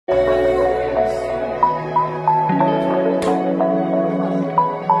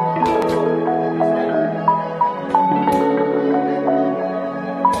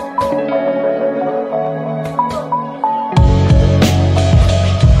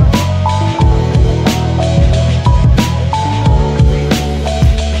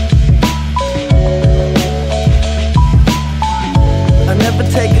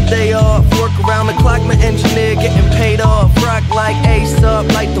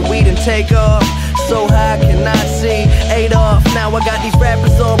take off. So high, cannot see. Adolf, now I got these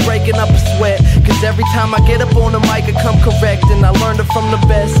rappers all breaking up a sweat. Cause every time I get up on the mic I come correct. And I learned it from the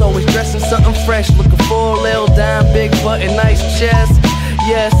best, always dressing something fresh. Looking for a little dime, big butt and nice chest.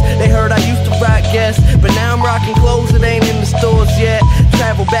 Yes, they heard I used to rock Guess, but now I'm rocking clothes that ain't in the stores yet.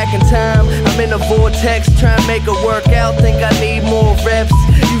 Travel back in time, I'm in a vortex, trying to make it work out, think I need more reps.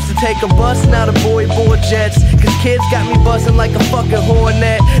 Used to take a bus, now the board jets. Cause kids got me buzzing like a fucking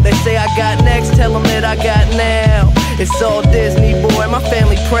hornet. They say I got next, tell them that I got now. It's all Disney, boy, my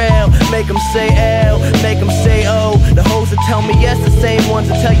family proud. Make them say L, make them say O. The hoes that tell me yes, the same ones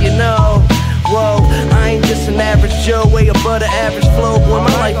that tell you no. Whoa, I ain't just an average Joe, way above the average flow. Boy,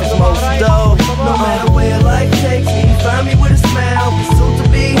 my life is most dope. No matter where life takes me, find me with a smile. Be soon to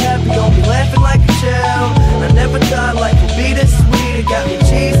be happy, gon' be laughing like a child. I never thought life would be this sweet. It got me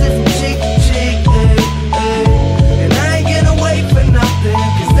cheesy from cheek to cheek, ay, ay. And I ain't gonna wait for nothing,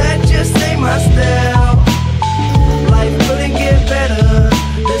 cause that just ain't my style. Life couldn't get better,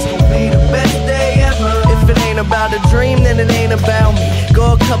 this gon' be the best day ever. If it ain't about a dream, then it ain't about me.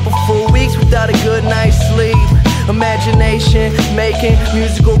 Go a couple full weeks without a good night's sleep. Imagination, making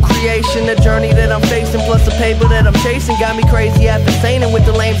musical creation. The journey that I'm facing, plus the paper that I'm chasing, got me crazy after saying with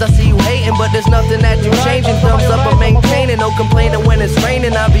the lames I see you hating. But there's nothing that you changing. Thumbs up, I'm maintaining. No complaining when it's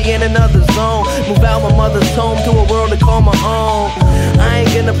raining, I'll be in another zone. Move out my mother's home to a world to call my own. I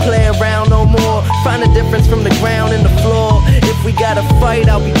ain't gonna play around no more. Find the difference from the ground and the floor. If we gotta fight,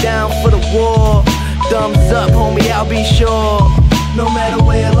 I'll be down for the war. Thumbs up, homie, I'll be sure.